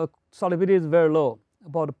have a solubility is very low,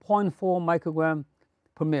 about 0.4 microgram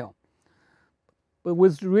per ml. But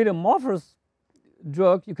with really amorphous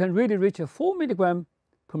drug, you can really reach a 4 milligram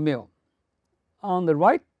per ml. On the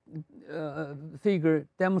right figure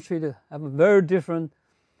demonstrated have a very different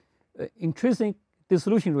intrinsic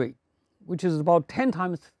dissolution rate, which is about 10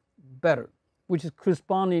 times better, which is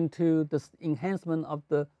corresponding to the enhancement of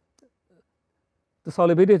the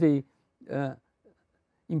solubility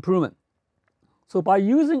improvement. So by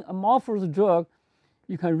using amorphous drug,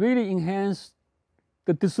 you can really enhance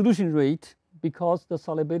the dissolution rate because the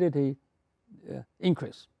solubility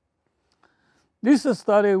increase. This is a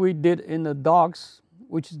study we did in the dogs,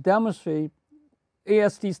 which demonstrate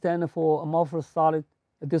AST stands for amorphous solid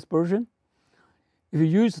dispersion. If you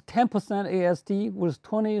use 10% AST with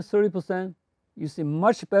 20-30%, you see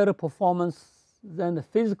much better performance than the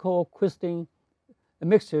physical crystalline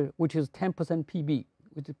mixture, which is 10% PB,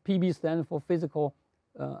 which is PB stands for physical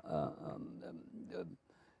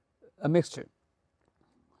mixture.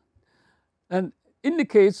 And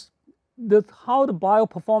indicates that how the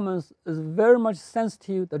bioperformance is very much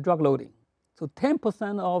sensitive to drug loading. So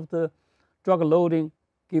 10% of the drug loading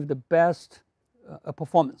give the best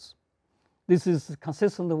performance. This is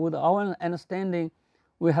consistent with our understanding.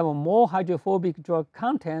 We have a more hydrophobic drug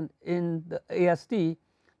content in the AST,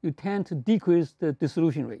 you tend to decrease the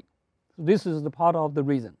dissolution rate. So this is the part of the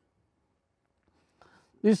reason.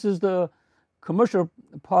 This is the commercial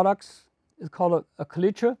products. It's called a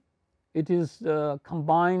Calitra. It is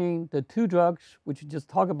combining the two drugs which you just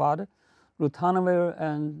talked about, ritonavir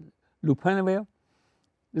and lopinavir.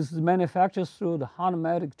 This is manufactured through the hot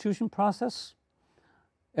metal extrusion process.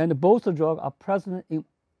 And both the drugs are present in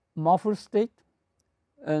amorphous state.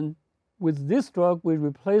 And with this drug, we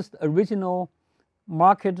replaced the original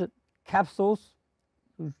marketed capsules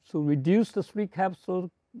to reduce the 3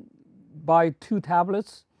 capsules by 2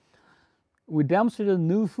 tablets. We demonstrated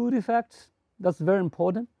new food effects. That's very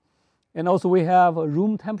important. And also we have a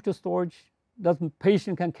room temperature storage that the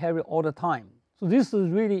patient can carry all the time. So this has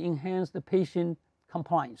really enhanced the patient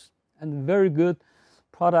compliance and very good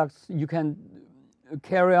products you can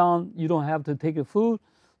carry on. You don't have to take the food.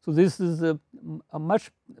 So this is a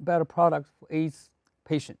much better product for AIDS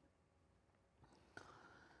patient.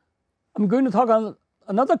 I'm going to talk on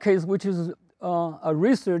another case, which is a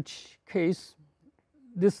research case.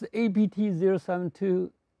 This APT-072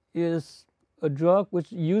 is a drug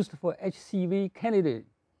which is used for HCV candidate.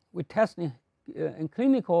 We test in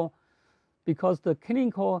clinical because the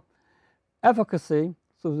clinical efficacy,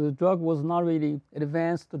 so the drug was not really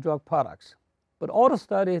advanced drug products. But all the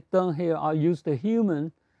studies done here are used to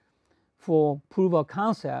human for proof of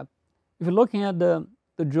concept. If you're looking at the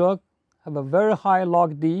drug, have a very high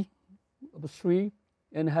log D of 3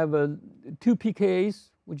 and have 2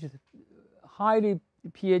 pKa's, which is highly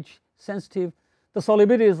pH sensitive. The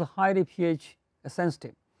solubility is highly pH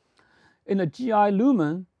sensitive. In the GI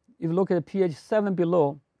lumen, if you look at pH 7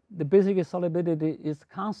 below, the basic solubility is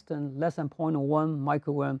constant, less than 0.1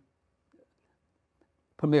 microgram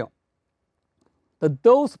per ml. The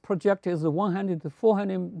dose projected is 100 to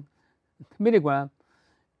 400 milligram,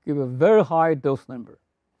 give a very high dose number.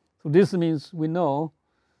 So this means we know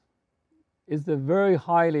it's a very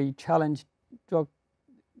highly challenged drug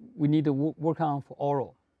we need to work on for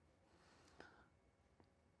oral.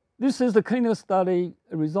 This is the clinical study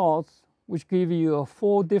results. which give you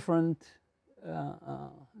 4 different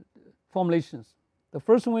formulations. The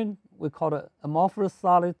first one we call the amorphous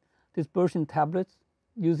solid dispersion tablets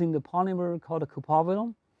using the polymer called the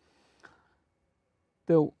copovidone.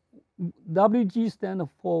 The WG stands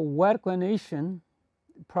for wet granulation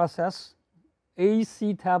process.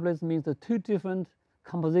 AC tablets means the 2 different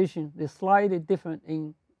compositions. They're slightly different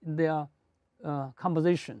in their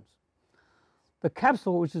compositions. The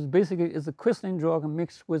capsule, which is basically is a crystalline drug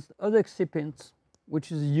mixed with other excipients,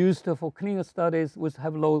 which is used for clinical studies which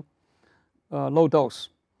have low dose.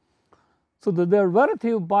 So the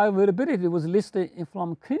relative bioavailability was listed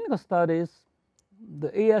from clinical studies.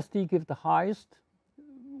 The AST gives the highest,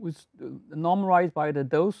 which normalized by the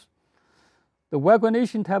dose. The wet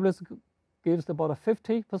granulation tablets gives about a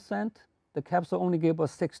 50%. The capsule only gave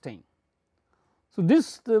us 16. So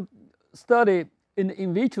this study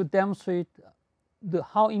in vitro demonstrate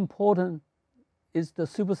how important is the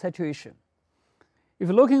supersaturation. If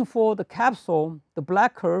you're looking for the capsule, the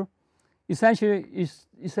black curve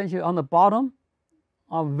essentially on the bottom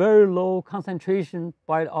are very low concentration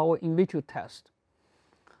by our in vitro test.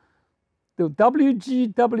 The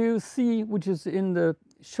WGWC, which is in the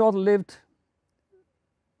short-lived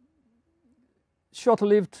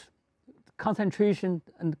concentration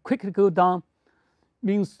and quickly go down,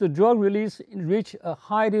 means the drug release reach a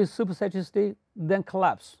highly supersaturated state, then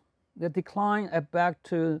collapse. They decline back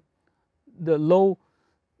to the low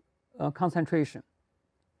concentration.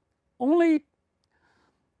 Only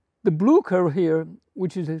the blue curve here,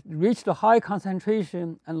 which is reached a high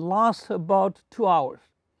concentration and lasts about 2 hours.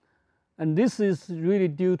 And this is really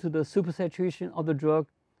due to the supersaturation of the drug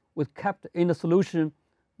was kept in the solution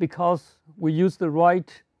because we use the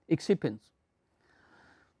right excipients.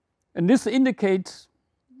 And this indicates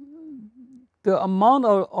the amount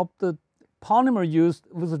of the polymer used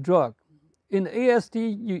with the drug. In AST,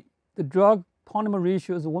 the drug polymer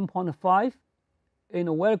ratio is 1.5. In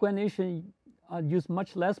a wet granulation, use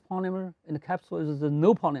much less polymer. In the capsule, is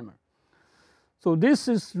no polymer. So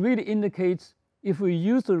this really indicates if we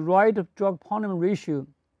use the right drug polymer ratio,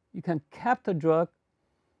 you can keep the drug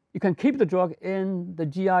in the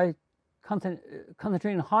GI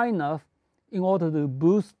concentration high enough in order to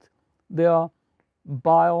boost their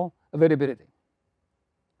bioavailability.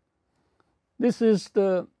 This is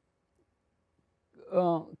the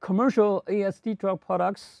commercial AST drug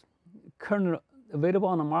products currently available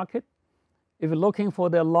on the market. If you're looking for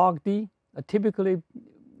their log D, typically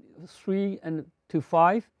 3 to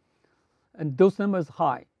 5, and dose number is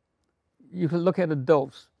high. You can look at the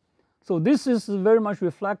dose. So this is very much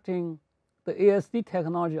reflecting the AST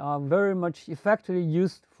technology are very much effectively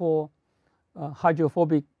used for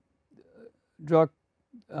hydrophobic drug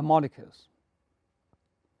molecules.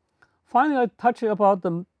 Finally, I'll touch about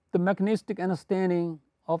the mechanistic understanding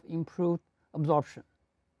of improved absorption.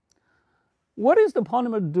 What is the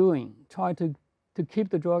polymer doing? Try to keep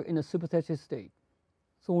the drug in a supersaturated state.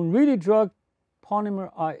 So when really drug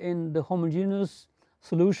polymer are in the homogeneous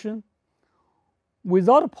solution,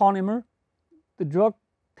 without a polymer, the drug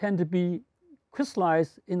tend to be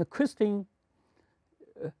crystallized in the crystalline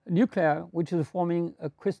nuclei, which is forming a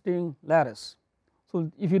crystalline lattice.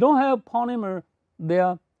 So if you don't have polymer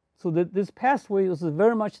there, so this pathway is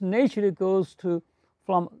very much naturally goes to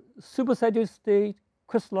from supersaturated state,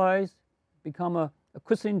 crystallize, become a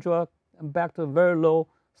crystalline drug, and back to very low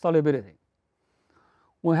solubility.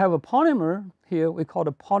 When we have a polymer here, we call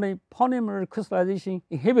the polymer crystallization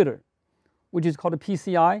inhibitor, which is called a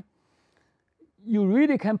PCI. You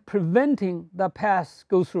really can preventing that path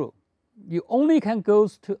go through. You only can go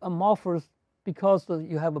to amorphous because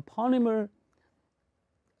you have a polymer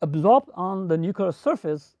absorbed on the nuclear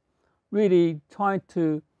surface, really trying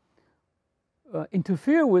to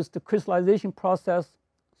interfere with the crystallization process.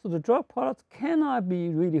 So the drug products cannot be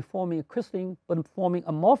really forming a crystalline, but forming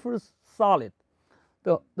amorphous solid.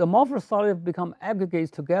 The amorphous solid become aggregates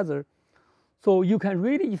together. So you can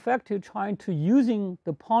really effectively try to using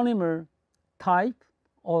the polymer type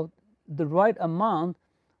or the right amount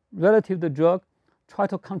relative to the drug, try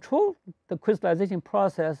to control the crystallization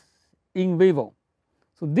process in vivo.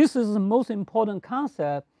 So this is the most important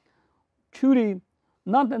concept, truly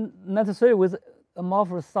not necessarily with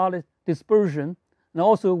amorphous solid dispersion, and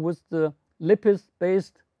also with the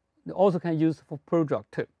lipids-based, they also can use for prodrug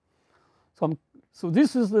too. So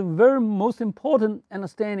this is the very most important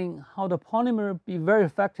understanding how the polymer be very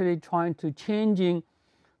effectively trying to changing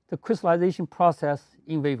the crystallization process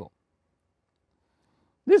in vivo.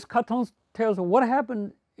 This cartoon tells what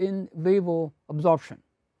happened in vivo absorption.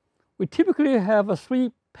 We typically have a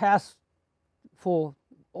 3 paths for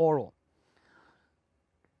oral.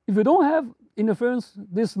 If you don't have interference,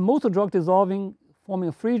 this most drug dissolving, forming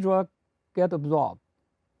a free drug, get absorbed.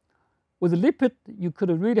 With lipid, you could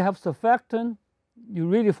really have surfactant, you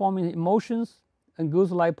really forming emulsions, and goes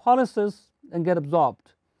lipolysis and get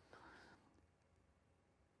absorbed.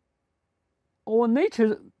 Our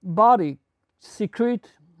nature body secrete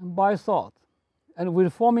biosalt, and we're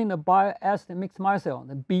forming a bioacid mixed micelle,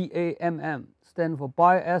 the BAMM, stands for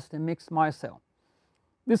bioacid mixed micelle.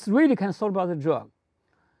 This really can solubilize the drug.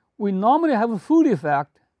 We normally have a food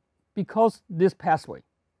effect because this pathway.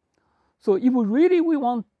 So if we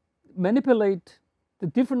want to manipulate the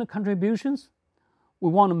different contributions,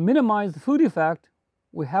 we want to minimize the food effect,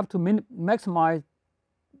 we have to maximize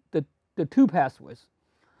the two pathways.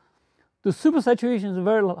 The supersaturation is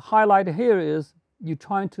very highlighted here is you're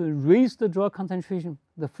trying to raise the drug concentration,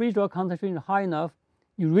 the free drug concentration high enough,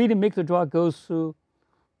 you really make the drug go through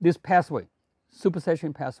this pathway,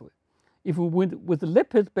 supersaturation pathway. If we went with the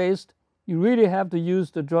lipid-based, you really have to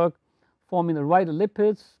use the drug forming the right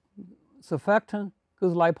lipids, surfactant,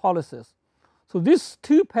 goes lipolysis. So these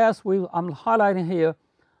two pathways I'm highlighting here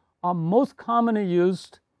are most commonly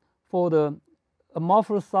used for the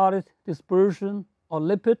amorphous solid dispersion or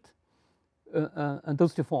lipid and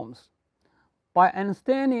dosage forms. By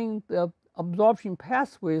understanding the absorption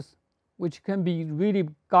pathways, which can be really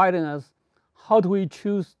guiding us, how do we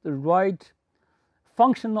choose the right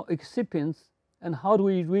functional excipients and how do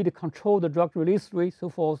we really control the drug release rate, so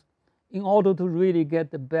forth, in order to really get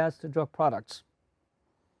the best drug products.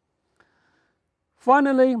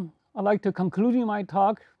 Finally, I'd like to conclude my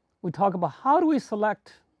talk. We talk about how do we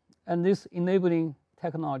select and this enabling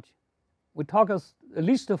technology. We talk at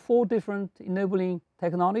least 4 different enabling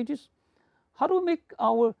technologies. How do we make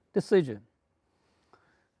our decision?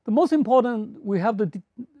 The most important, we have to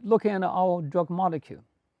look at our drug molecule.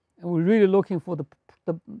 And we're really looking for the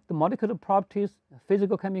molecular properties,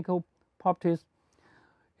 physical chemical properties.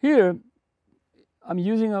 Here, I'm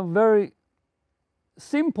using a very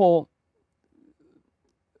simple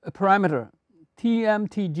parameter,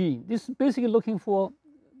 TMTG. This is basically looking for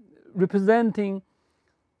representing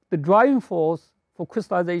the driving force for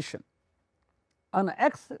crystallization. On the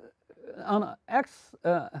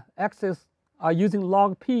x-axis are using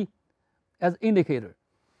log P as indicator.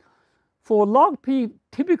 For log P,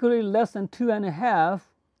 typically less than 2.5,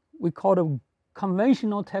 we call it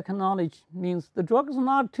conventional technology, means the drug is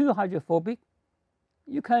not too hydrophobic.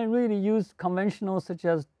 You can really use conventional such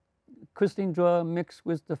as crystalline drug mixed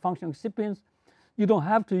with the functional excipients. You don't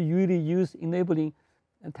have to really use enabling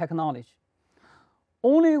technology.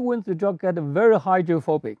 Only when the drug gets very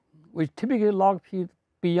hydrophobic, which typically log P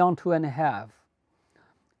beyond 2.5.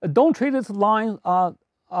 Don't treat these lines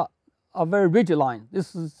are very rigid lines.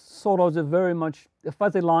 This is sort of the very much the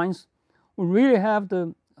fuzzy lines. We really have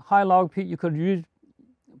the high log P. You could use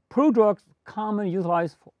prodrugs commonly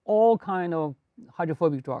utilized for all kind of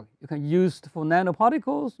hydrophobic drugs. You can use it for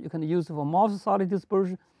nanoparticles. You can use it for amorphous solid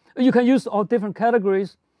dispersion. You can use all different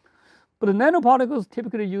categories. But the nanoparticles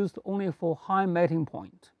typically used only for high melting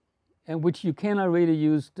point, and which you cannot really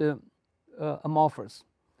use the amorphous.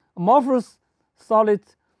 Amorphous solid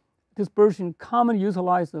dispersion commonly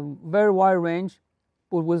utilized a very wide range,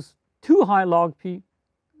 but with too high log P,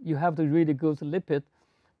 you have to really go to lipid,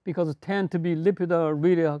 because it tend to be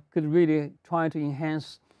lipid could really try to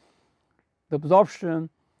enhance the absorption,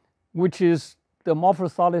 which is the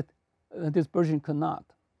amorphous solid dispersion could not.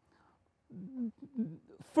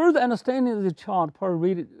 Further understanding of the chart probably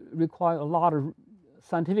really require a lot of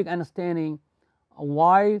scientific understanding of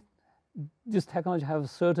why this technology has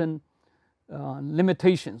certain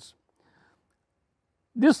limitations.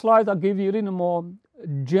 This slide I'll give you a little more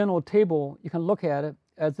general table. You can look at it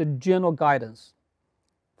as a general guidance.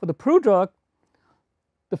 For the prodrug,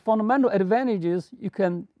 the fundamental advantages, you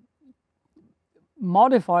can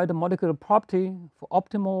modify the molecular property for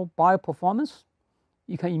optimal bioperformance.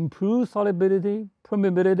 You can improve solubility,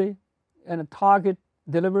 permeability, and target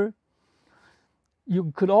delivery.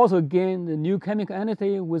 You could also gain the new chemical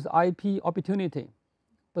entity with IP opportunity.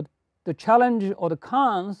 But the challenge or the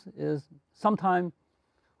cons is sometimes,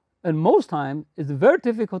 and most time, it's very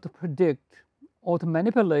difficult to predict or to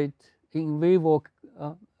manipulate in vivo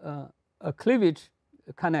cleavage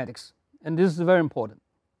kinetics. And this is very important.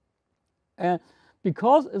 And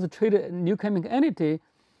because it's a treated new chemical entity,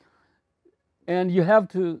 and you have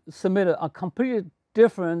to submit a completely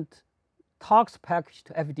different tox package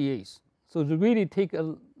to FDAs. So it really take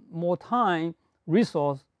more time,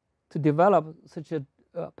 resource to develop such a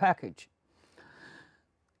package.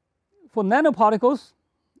 For nanoparticles,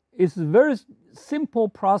 it's a very simple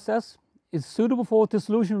process. It's suitable for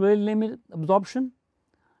dissolution rate limit absorption,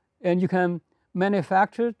 and you can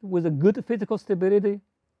manufactured with a good physical stability.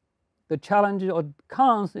 The challenge or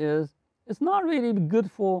cons is it's not really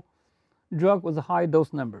good for drug with a high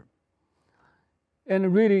dose number.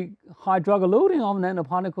 And really high drug loading of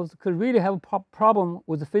nanoparticles could really have a problem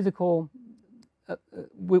with the physical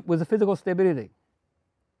with the physical stability.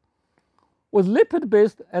 With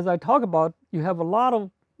lipid-based, as I talk about, you have a lot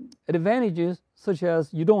of advantages, such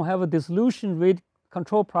as you don't have a dissolution rate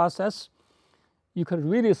control process. You can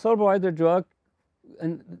really solubilize the drug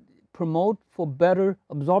and promote for better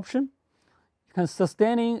absorption. You can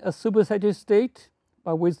sustaining a supersaturated state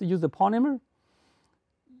by which to use the polymer.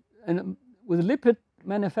 And with lipid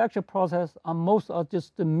manufacture process, most are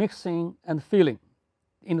just the mixing and filling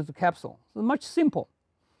into the capsule. So much simple.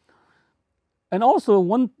 And also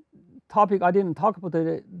one topic I didn't talk about,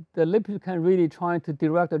 the lipid can really try to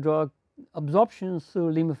direct the drug absorption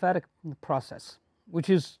through lymphatic process, which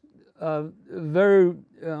is very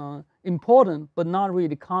important but not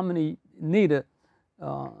really commonly needed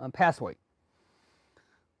pathway.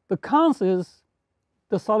 The cons is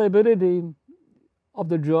the solubility of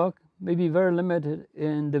the drug may be very limited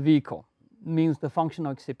in the vehicle, means the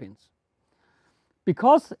functional excipients.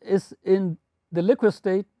 Because it's in the liquid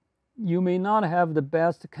state, you may not have the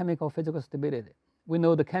best chemical physical stability. We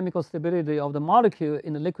know the chemical stability of the molecule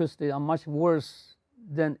in the liquid state are much worse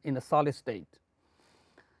than in the solid state.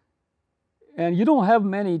 And you don't have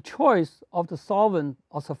many choice of the solvent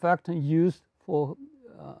or surfactant used for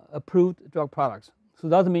approved drug products. So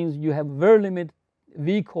that means you have very limited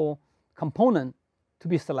vehicle component to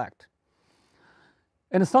be selected.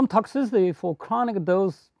 And some toxicity for chronic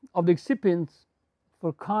dose of the excipients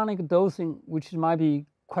for chronic dosing, which might be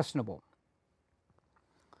questionable.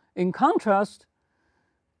 In contrast,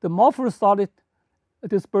 the morpholess solid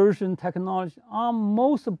dispersion technology are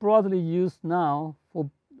most broadly used now for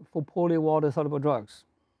poorly water soluble drugs,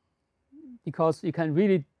 because you can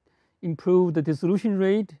really improve the dissolution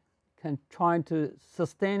rate, can try to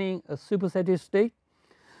sustaining a supersaturated state.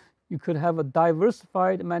 You could have a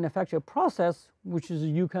diversified manufacture process, which is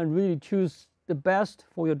you can really choose the best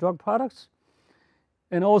for your drug products.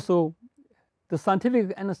 And also the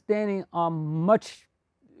scientific understanding are much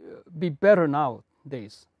be better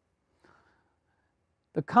nowadays.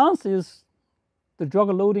 The cons is the drug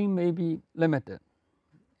loading may be limited.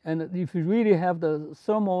 And if you really have the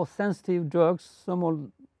thermal sensitive drugs,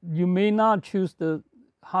 you may not choose the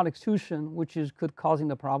hot extrusion, which is could causing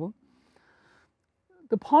the problem.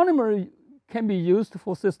 The polymer can be used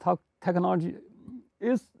for this technology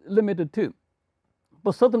is limited too.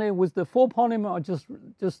 But certainly with the four polymer I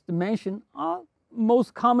just mentioned are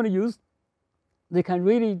most commonly used, they can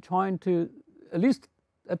really try to, at least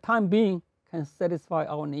at time being, can satisfy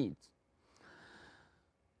our needs.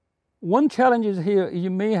 One challenge is here, you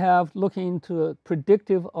may have looking into a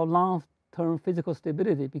predictive or long-term physical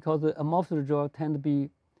stability, because the amorphous drug tend to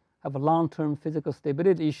have a long-term physical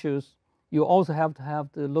stability issues. You also have to have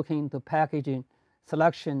the looking into packaging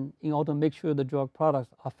selection in order to make sure the drug products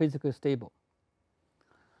are physically stable.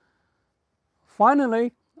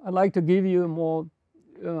 Finally, I'd like to give you more,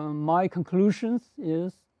 my conclusions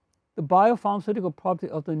is the biopharmaceutical property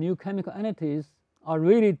of the new chemical entities are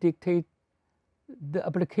really dictate the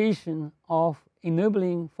application of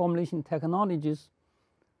enabling formulation technologies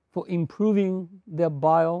for improving their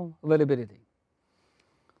bioavailability.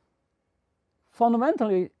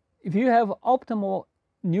 Fundamentally, if you have optimal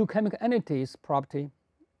new chemical entities property,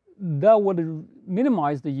 that would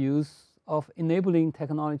minimize the use of enabling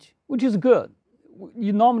technology, which is good.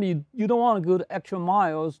 You normally don't want to go the extra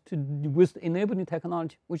miles with enabling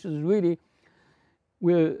technology, which is really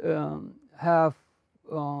will have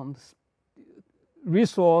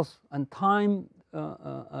resource and time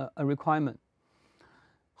a requirement.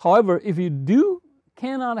 However, if you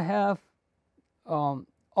cannot have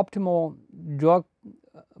optimal drug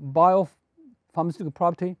biopharmaceutical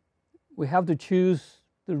property, we have to choose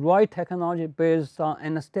the right technology based on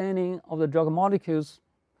understanding of the drug molecules,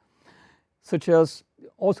 such as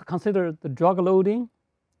also consider the drug loading,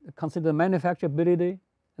 consider manufacturability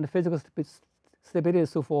and the physical stability and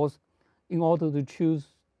so forth, in order to choose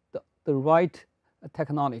the right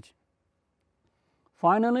technology.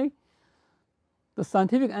 Finally, the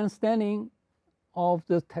scientific understanding of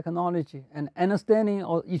the technology and understanding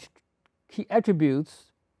of each key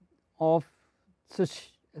attributes of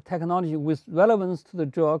such technology with relevance to the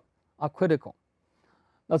drug are critical.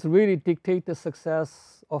 That's really dictate the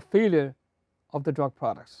success or failure of the drug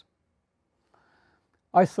products.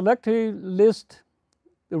 I selectively list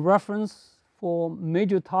the reference for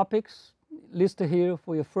major topics listed here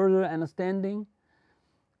for your further understanding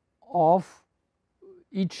of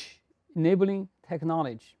each enabling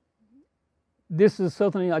technology. this is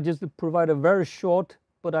certainly, I just provide a very short,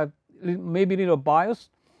 but I maybe a little biased,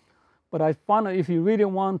 but I found that if you really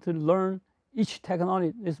want to learn each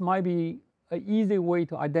technology, this might be an easy way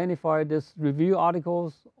to identify this review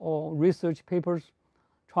articles or research papers,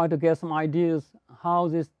 try to get some ideas how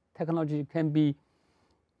this technology can be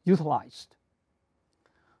utilized.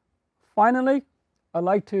 Finally, I'd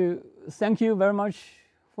like to thank you very much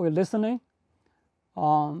for your listening.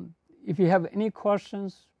 If you have any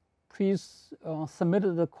questions, please submit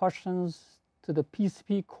the questions to the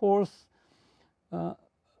PCP course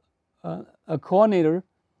coordinator.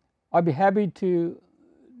 I'd be happy to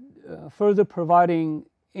further providing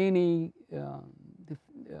any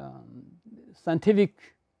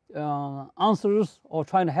scientific answers or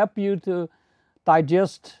trying to help you to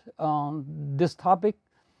digest this topic.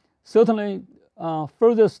 Certainly,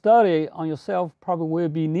 further study on yourself probably will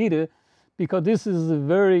be needed because this is a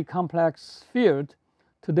very complex field.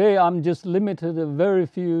 Today, I'm just limited to very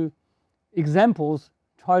few examples,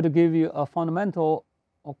 try to give you a fundamental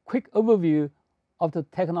or quick overview of the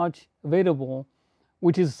technology available,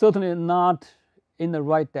 which is certainly not in the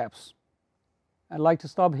right depths. I'd like to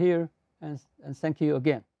stop here and thank you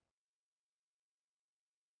again.